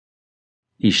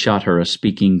He shot her a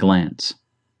speaking glance.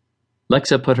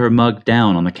 Lexa put her mug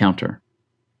down on the counter.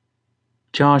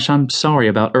 Josh, I'm sorry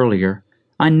about earlier.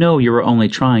 I know you were only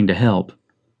trying to help.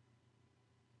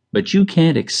 But you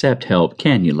can't accept help,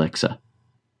 can you, Lexa?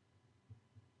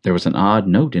 There was an odd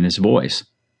note in his voice.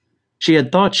 She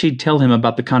had thought she'd tell him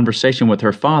about the conversation with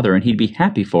her father and he'd be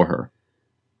happy for her.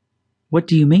 What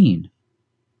do you mean?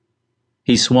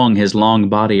 He swung his long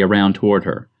body around toward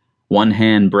her, one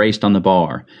hand braced on the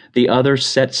bar, the other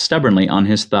set stubbornly on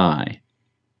his thigh.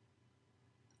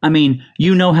 I mean,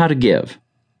 you know how to give,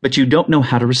 but you don't know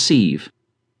how to receive.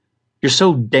 You're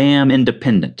so damn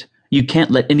independent, you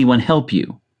can't let anyone help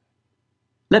you.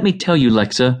 Let me tell you,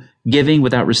 Lexa, giving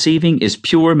without receiving is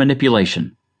pure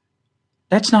manipulation.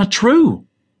 That's not true.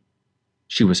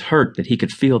 She was hurt that he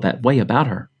could feel that way about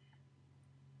her.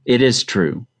 It is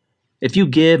true. If you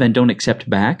give and don't accept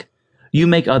back, you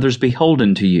make others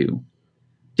beholden to you.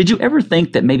 Did you ever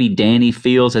think that maybe Danny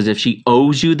feels as if she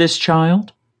owes you this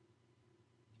child?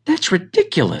 That's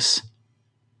ridiculous.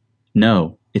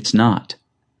 No, it's not.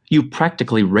 You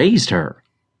practically raised her.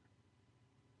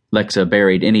 Lexa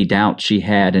buried any doubt she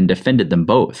had and defended them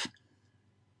both.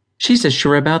 She's as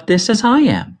sure about this as I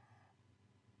am.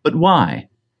 But why?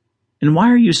 And why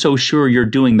are you so sure you're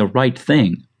doing the right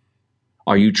thing?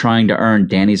 Are you trying to earn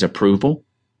Danny's approval?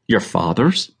 Your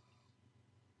father's?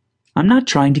 I'm not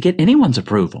trying to get anyone's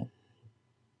approval.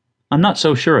 I'm not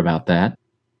so sure about that.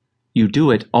 You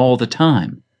do it all the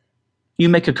time. You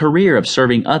make a career of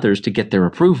serving others to get their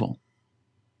approval.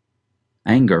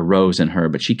 Anger rose in her,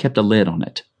 but she kept a lid on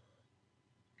it.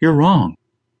 You're wrong.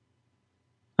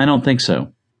 I don't think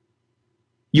so.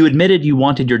 You admitted you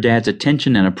wanted your dad's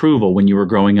attention and approval when you were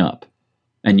growing up,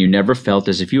 and you never felt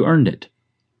as if you earned it.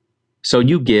 So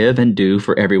you give and do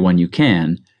for everyone you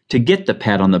can to get the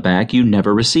pat on the back you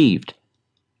never received.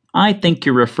 I think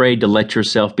you're afraid to let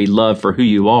yourself be loved for who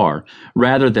you are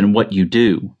rather than what you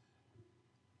do.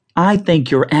 I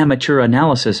think your amateur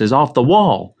analysis is off the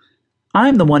wall.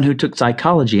 I'm the one who took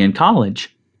psychology in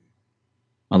college.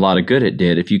 A lot of good it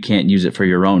did if you can't use it for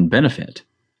your own benefit.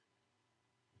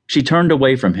 She turned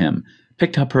away from him,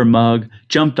 picked up her mug,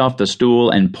 jumped off the stool,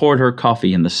 and poured her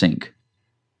coffee in the sink.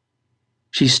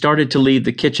 She started to leave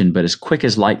the kitchen, but as quick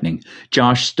as lightning,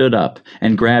 Josh stood up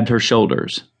and grabbed her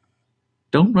shoulders.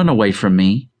 Don't run away from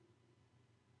me.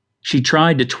 She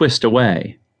tried to twist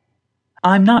away.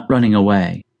 I'm not running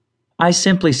away. I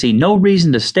simply see no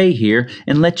reason to stay here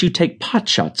and let you take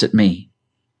potshots at me.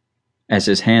 As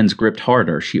his hands gripped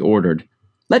harder, she ordered,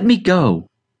 Let me go.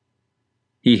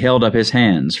 He held up his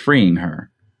hands, freeing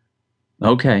her.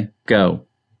 Okay, go.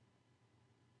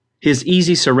 His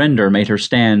easy surrender made her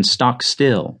stand stock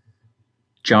still.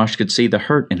 Josh could see the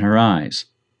hurt in her eyes.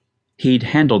 He'd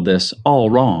handled this all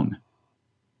wrong.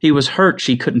 He was hurt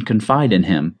she couldn't confide in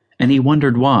him, and he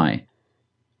wondered why.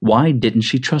 Why didn't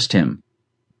she trust him?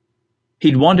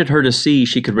 He'd wanted her to see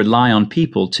she could rely on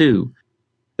people, too,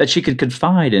 that she could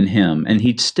confide in him and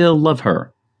he'd still love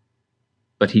her.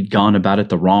 But he'd gone about it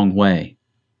the wrong way.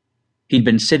 He'd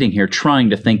been sitting here trying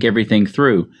to think everything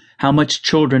through, how much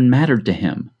children mattered to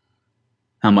him,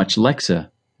 how much Lexa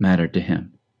mattered to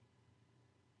him.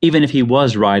 Even if he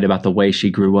was right about the way she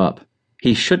grew up,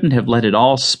 he shouldn't have let it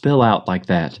all spill out like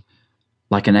that,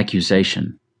 like an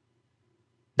accusation.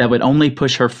 That would only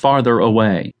push her farther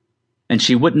away, and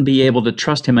she wouldn't be able to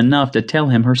trust him enough to tell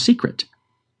him her secret.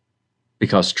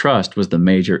 Because trust was the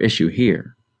major issue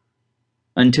here.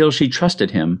 Until she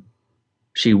trusted him,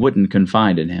 she wouldn't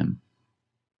confide in him.